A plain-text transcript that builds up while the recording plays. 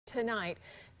Tonight,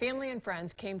 family and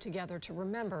friends came together to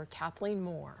remember Kathleen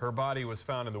Moore. Her body was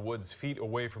found in the woods feet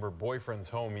away from her boyfriend's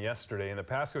home yesterday, and the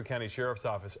Pasco County Sheriff's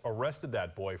Office arrested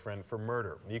that boyfriend for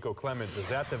murder. Nico Clemens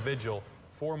is at the vigil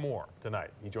for more tonight.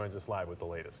 He joins us live with the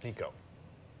latest. Nico.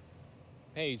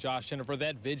 Hey, Josh, Jennifer,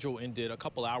 that vigil ended a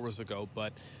couple hours ago,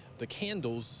 but the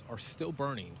candles are still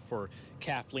burning for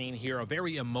Kathleen here. A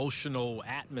very emotional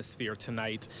atmosphere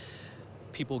tonight.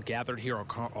 People gathered here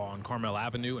on Carmel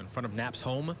Avenue in front of Knapp's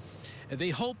home. And they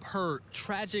hope her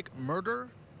tragic murder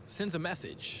sends a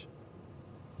message.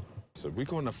 So we're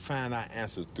going to find our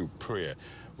answer through prayer.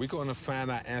 We're going to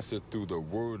find our answer through the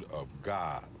word of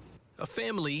God. A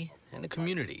family and a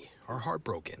community are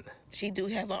heartbroken. She do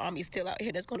have an army still out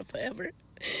here that's going to forever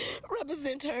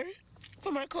represent her,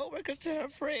 from her co-workers to her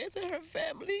friends and her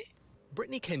family.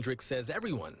 Brittany Kendrick says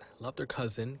everyone loved her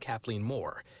cousin, Kathleen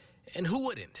Moore. And who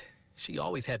wouldn't? She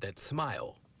always had that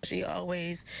smile. She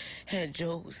always had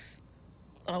jokes,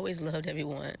 always loved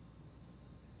everyone.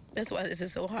 That's why this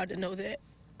is so hard to know that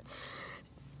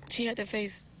she had to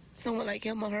face someone like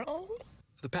him on her own.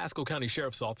 The Pasco County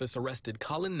Sheriff's Office arrested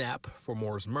Colin Knapp for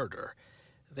Moore's murder.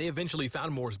 They eventually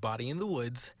found Moore's body in the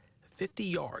woods, 50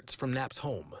 yards from Knapp's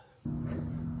home.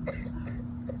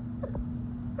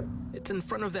 It's in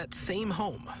front of that same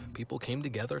home. People came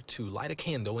together to light a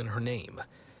candle in her name.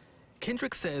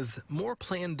 Kendrick says Moore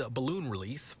planned a balloon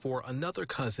release for another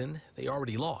cousin they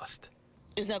already lost.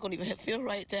 It's not going to even feel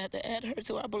right to have to add her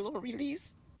to our balloon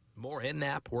release. Moore and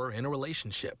Knapp were in a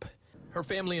relationship. Her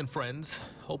family and friends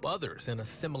hope others in a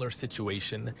similar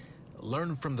situation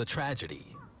learn from the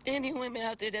tragedy. Any women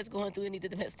out there that's going through any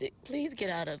domestic, please get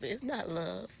out of it. It's not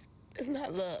love. It's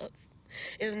not love.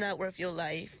 It's not worth your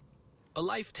life. A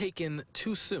life taken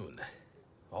too soon.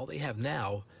 All they have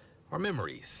now are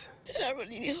memories. And I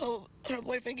really hope her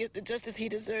boyfriend gets the justice he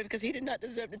deserves, because he did not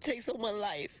deserve to take someone's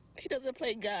life. He doesn't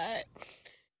play God.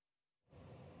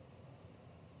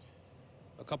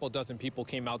 A couple dozen people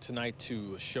came out tonight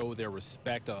to show their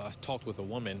respect. I talked with a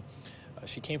woman.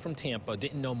 She came from Tampa,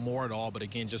 didn't know Moore at all, but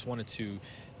again, just wanted to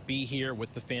be here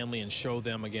with the family and show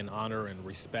them, again, honor and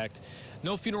respect.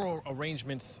 No funeral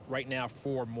arrangements right now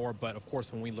for Moore, but of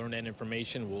course, when we learn that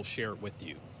information, we'll share it with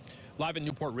you. Live in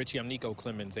Newport Richey, I'm Nico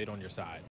Clemens, 8 on your side.